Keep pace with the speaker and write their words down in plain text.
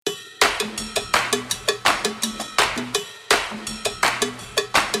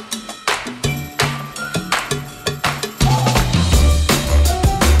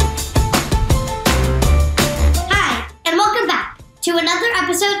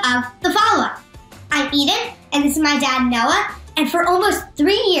of The Follow-Up. I'm Eden, and this is my dad, Noah, and for almost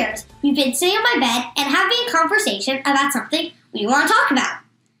 3 years, we've been sitting on my bed and having a conversation about something we want to talk about.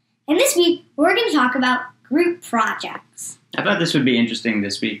 And this week, we're going to talk about group projects. I thought this would be interesting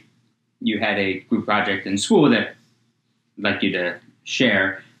this week. You had a group project in school that I'd like you to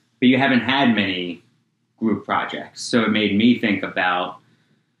share, but you haven't had many group projects. So it made me think about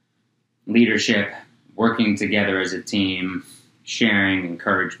leadership, working together as a team, sharing,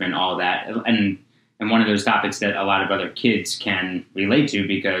 encouragement, all that. And one of those topics that a lot of other kids can relate to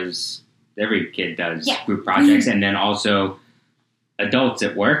because every kid does group projects. And then also adults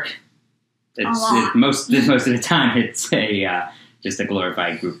at work. Most of the time it's just a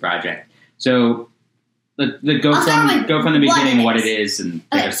glorified group project. So go from the beginning what it is.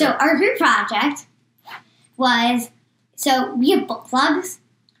 Okay, so our group project was, so we have book clubs.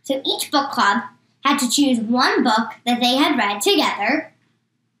 So each book club had to choose one book that they had read together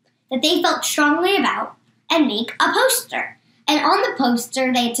that they felt strongly about and make a poster. And on the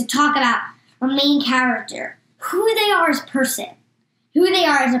poster, they had to talk about a main character, who they are as a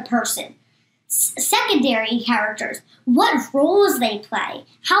person. Secondary characters, what roles they play,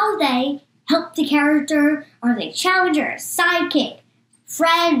 how they help the character, are they challenger, sidekick,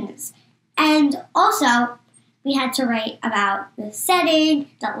 friends. And also, we had to write about the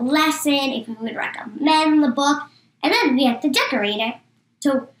setting, the lesson, if we would recommend the book, and then we had to decorate it.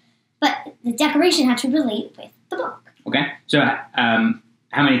 But the decoration had to relate with the book. Okay. So, how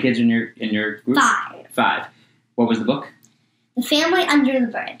many kids in your group? 5. 5. What was the book? The Family Under the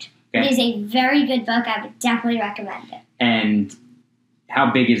Bridge. Okay. It is a very good book. I would definitely recommend it. And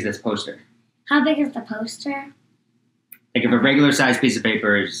how big is this poster? How big is the poster? Like if a regular size piece of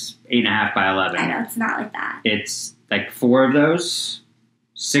paper is 8.5 by 11. I know, it's not like that. It's like 4 of those,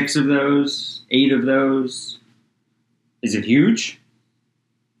 6 of those, 8 of those. Is it huge?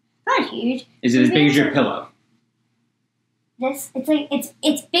 Not huge. Is it as big as your pillow? It's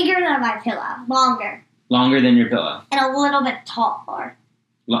bigger than my pillow. Longer. Longer than your pillow? And a little bit taller.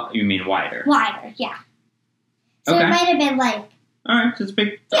 You mean wider? Wider, yeah. So okay. It might have been like... All right, so it's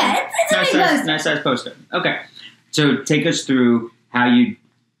big. Yeah, it's a big poster. Nice size poster. Okay. So take us through how you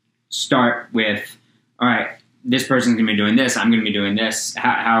start with, all right, this person's going to be doing this, I'm going to be doing this.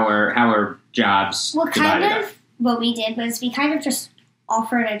 How are jobs divided up? What we did was we kind of just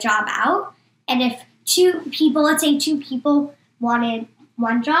offered a job out. And if 2 people, let's say 2 people wanted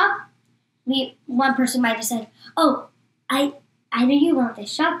one job, one person might have said, oh, I know you want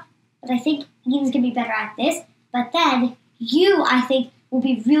this job, but I think Ian's going to be better at this. But then you, I think, will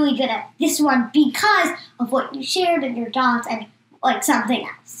be really good at this one because of what you shared in your dots and like something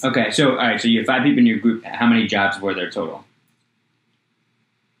else. Okay, so all right, so you have 5 people in your group. How many jobs were there total?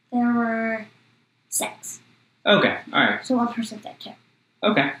 There were 6. Okay, all right. So one person did 2.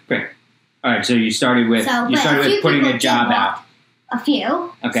 Okay, great. All right, so you started with putting a job out. A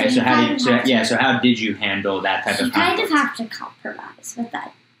few. Okay, so how did you handle that type of conflict? You kind of have to compromise with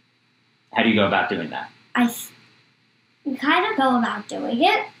that. How do you go about doing that? You kind of go about doing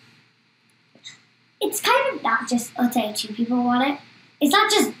it. It's kind of not just, let's say 2 people want it. It's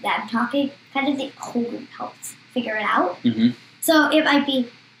not just them talking. Kind of the whole group helps figure it out. Mm-hmm. So it might be,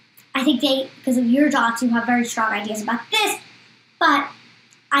 I think because of your dots, you have very strong ideas about this, but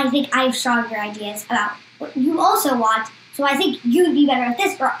I think I have stronger ideas about what you also want. So I think you'd be better at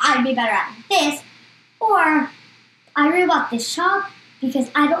this, or I'd be better at this. Or I really want this job because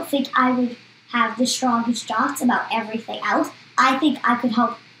I don't think I would have the strongest dots about everything else. I think I could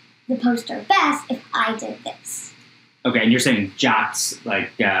help the poster best if I did this. Okay, and you're saying jots,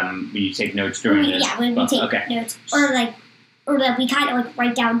 like when you take notes during this? Yeah, when we take notes. Or that we kind of like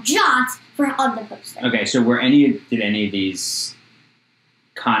write down jots on the poster. Okay, so did any of these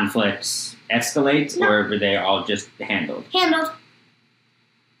conflicts escalate, or were they all just handled? Handled.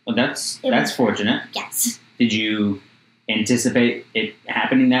 Well, that's fortunate. Yes. Did you anticipate it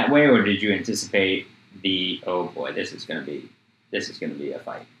happening that way, or did you anticipate oh boy, this is going to be a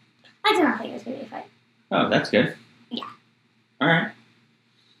fight? I did not think it was going to be a fight. Oh, that's good. Yeah. All right.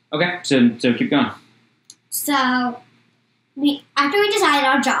 Okay, so keep going. So after we decided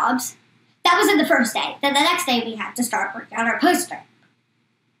on jobs, that was in the first day. Then the next day we had to start working on our poster.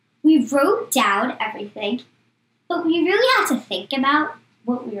 We wrote down everything, but we really had to think about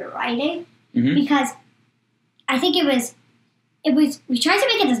what we were writing because I think it was we tried to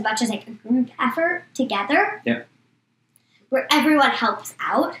make it as much as like a group effort together. Yep. Where everyone helps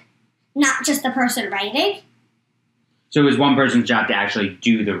out, not just the person writing. So it was one person's job to actually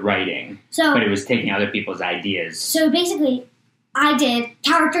do the writing, but it was taking other people's ideas. So basically, I did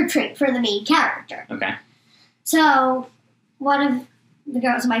character trait for the main character. Okay. So one of the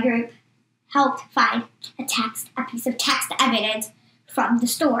girls in my group helped find a piece of text evidence from the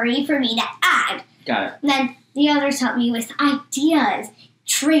story for me to add. Got it. And then the others helped me with ideas,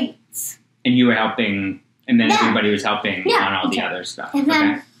 traits. And you were helping, and then Yeah. everybody was helping Yeah, on all the okay. other stuff. And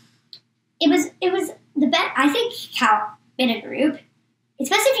then Okay. it was the best. I think how in a group,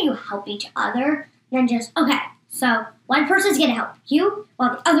 especially if you help each other, then just okay. So one person's gonna help you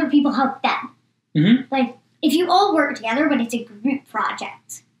while the other people help them. Mhm. Like if you all work together, but it's a group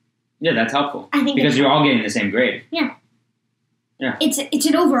project. Yeah, that's helpful. I think Because you're all getting the same grade. it's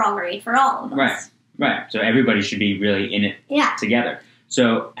an overall grade for all of us. Right. Right. So everybody should be really in it Yeah. together.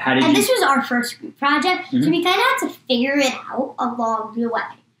 So how did And you... this was our first group project, so Mhm. we kind of had to figure it out along the way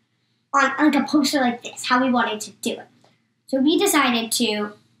on like a poster like this, how we wanted to do it. So we decided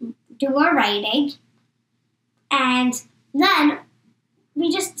to do our writing, and then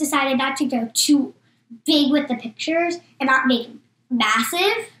we just decided not to go too big with the pictures and not make them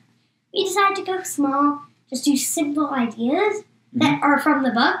massive. We decided to go small, just do simple ideas that are from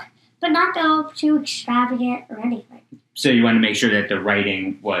the book, but not go too extravagant or anything. So you want to make sure that the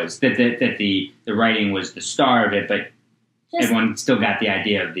writing was... That the writing was the star of it, but Just everyone still got the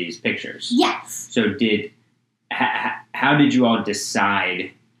idea of these pictures. yes. So how did you all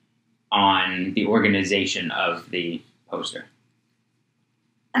decide on the organization of the poster?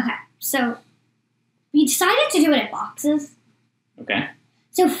 Okay, so we decided to do it in boxes. Okay.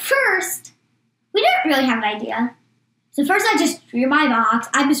 So first, we didn't really have an idea. So first I just drew my box.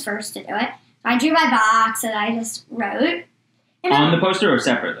 I was first to do it. I drew my box and I just wrote. And On then, the poster or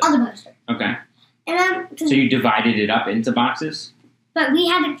separately? on the poster. Okay. And then, So you divided it up into boxes? but we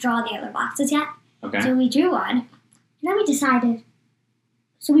hadn't drawn the other boxes yet. Okay. So we drew one. And then we decided,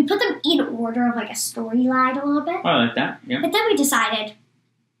 so we put them in order of like a storyline a little bit. Oh, I like that. Yeah. But then we decided,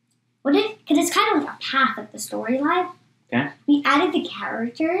 because it's kind of like a path of the storyline. Okay. We added the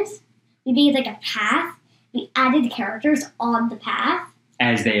characters. We made like a path. We added the characters on the path.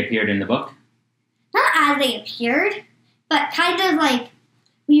 As they appeared in the book? Not as they appeared, but kind of like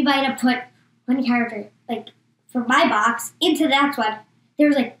we might have put one character, like for my box, into the next one.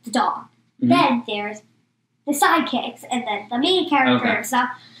 There's like the dog. Mhm. Then there's the sidekicks, and then the main character Okay. and stuff.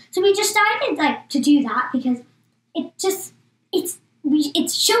 So we just started like to do that because it's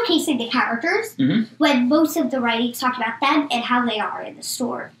showcasing the characters Mhm. when most of the writing's talking about them and how they are in the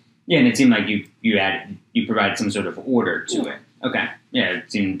story. Yeah, and it seemed like you provided some sort of order to Yeah. it. Okay. Yeah,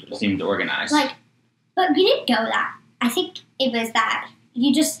 it seemed organized. Like, but we didn't go that. I think it was that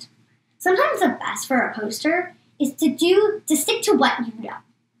you just sometimes the best for a poster is to stick to what you know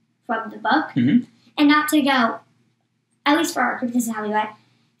from the book Mhm. and not to go. At least for our group, this is how we went.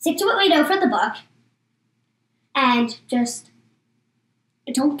 Stick to what we know from the book, and just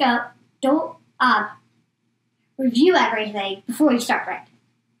don't review everything before you start writing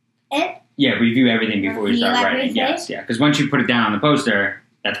it. Yeah, review everything before you Review start writing. everything. Yes, yeah. Because once you put it down on the poster,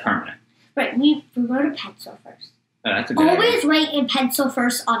 that's permanent. Right, we wrote a pencil first. Oh, that's a good idea. Always write in pencil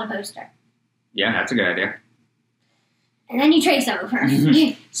first on a poster. Yeah, that's a good idea. And then you trace over.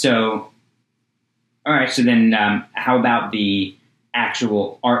 Mhm. So, all right. So then, how about the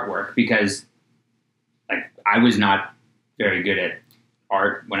actual artwork? Because, like, I was not very good at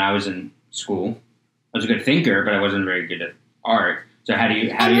art when I was in school. I was a good thinker, but I wasn't very good at art. So how do you?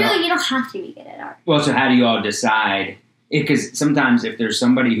 And really, you don't have to be good at art. Well, so how do you all decide? Because sometimes if there's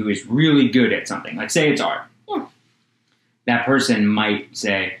somebody who is really good at something, like say it's art, Yeah. that person might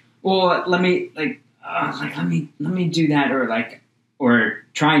say, "Well, let me let me do that," or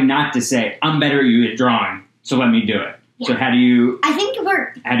try not to say, "I'm better at you at drawing, so let me do it." Yeah. So how do you I think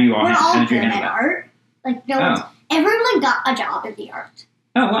we're all how did you good handle at that? art. Like no one's, Oh. everyone got a job in the art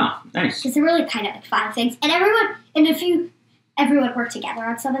Oh wow, nice. because they're really kind of like 5 things, and everyone worked together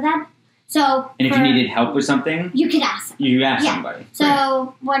on some of them. So And if you needed help with something, you could ask them. you ask Yeah. somebody. Great.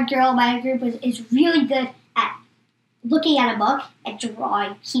 So one girl in my group is really good at looking at a book and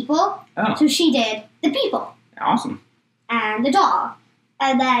drawing people. Oh, So she did the people awesome. and the dog,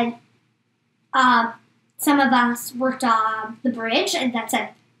 and then some of us worked on the bridge, and that said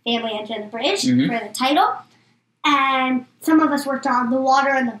 "Family Under the Bridge" Mhm. for the title. And some of us worked on the water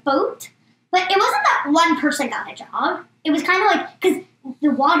and the boat. But it wasn't that one person got a job. It was kind of like, because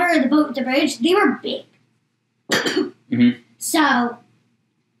the water, the boat, the bridge, they were big. Mhm. So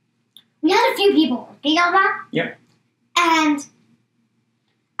we had a few people working on that. Yep. And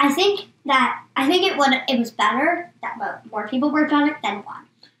I think it was better that more people worked on it than one.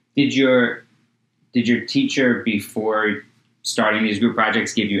 Did your teacher before starting these group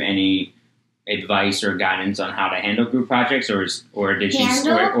projects give you any advice or guidance on how to handle group projects, or did she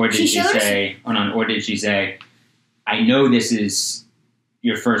Handle? or did She she showed us- say, or did she say, I know this is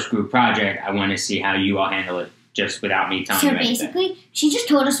your first group project, I want to see how you all handle it just without me telling So you anything. basically, she just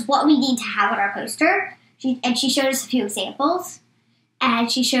told us what we need to have on our poster. She showed us a few examples.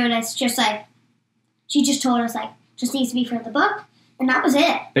 And she showed us she just told us, just needs to be for the book. And that was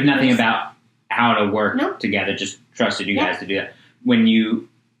it. But nothing about how to work Nope. together, just trusted you Yep. guys to do that.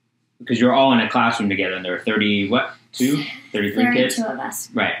 Because you're all in a classroom together and there were 33 kids? 32 of us.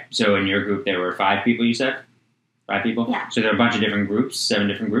 Right. So in your group, there were 5 people, you said? 5 people? Yeah. So there are a bunch of different groups, 7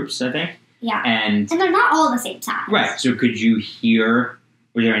 different groups, I think? Yeah. And And they're not all the same size. right. So could you hear,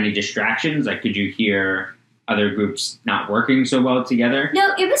 were there any distractions? Like, could you hear other groups not working so well together?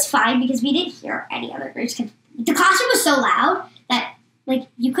 No, it was fine because we didn't hear any other groups. 'Cause the classroom was so loud that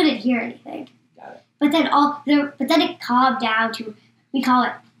you couldn't hear anything. Got it. But then it calmed down to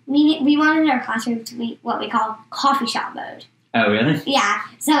we wanted our classroom to be what we call coffee shop mode. Oh, really? Yeah,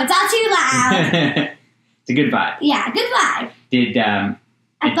 so it's not too loud. It's a good vibe. Yeah, good vibe. Did,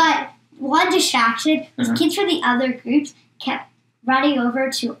 But one distraction was Uh-huh. kids from the other groups kept running over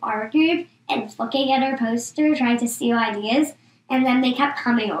to our group and looking at our poster, trying to steal ideas, and then they kept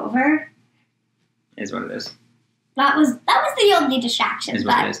coming over. is what it is. That was the only distraction. Is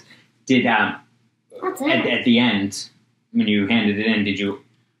what but it is. Did, that's it. at the end, when you handed it in, did you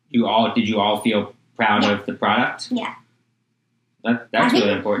all feel proud Yeah. of the product? Yeah. That's I think-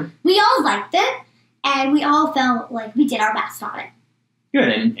 really important. We all liked it, and we all felt like we did our best on it. Good,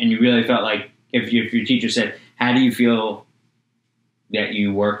 and you really felt like if your teacher said, "How do you feel that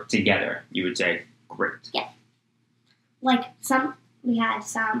you work together?" you would say, "Great." We had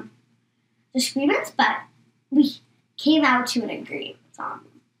some disagreements, but we came out to an agreement on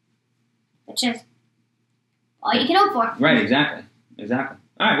them, which is all you can hope for. Right, exactly. All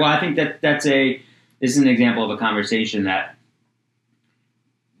right, well, I think this is an example of a conversation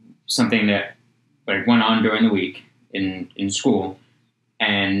something that went on during the week in school,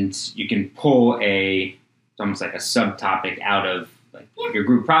 and you can pull it's almost like a subtopic out of your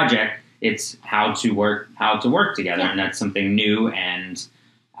group project. It's how to work together, Yeah. and that's something new and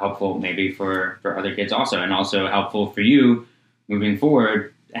helpful maybe for other kids also, and also helpful for you moving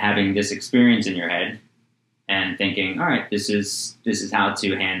forward, having this experience in your head and thinking, all right, this is how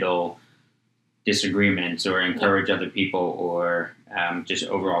to handle disagreements or encourage other people or just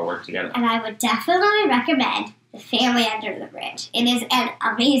overall work together. And I would definitely recommend The Family Under the Bridge. It is an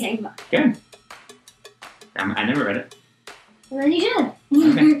amazing book. Good. I never read it. Well, then you should.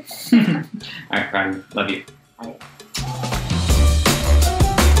 Okay. All right, proud of you. Love you.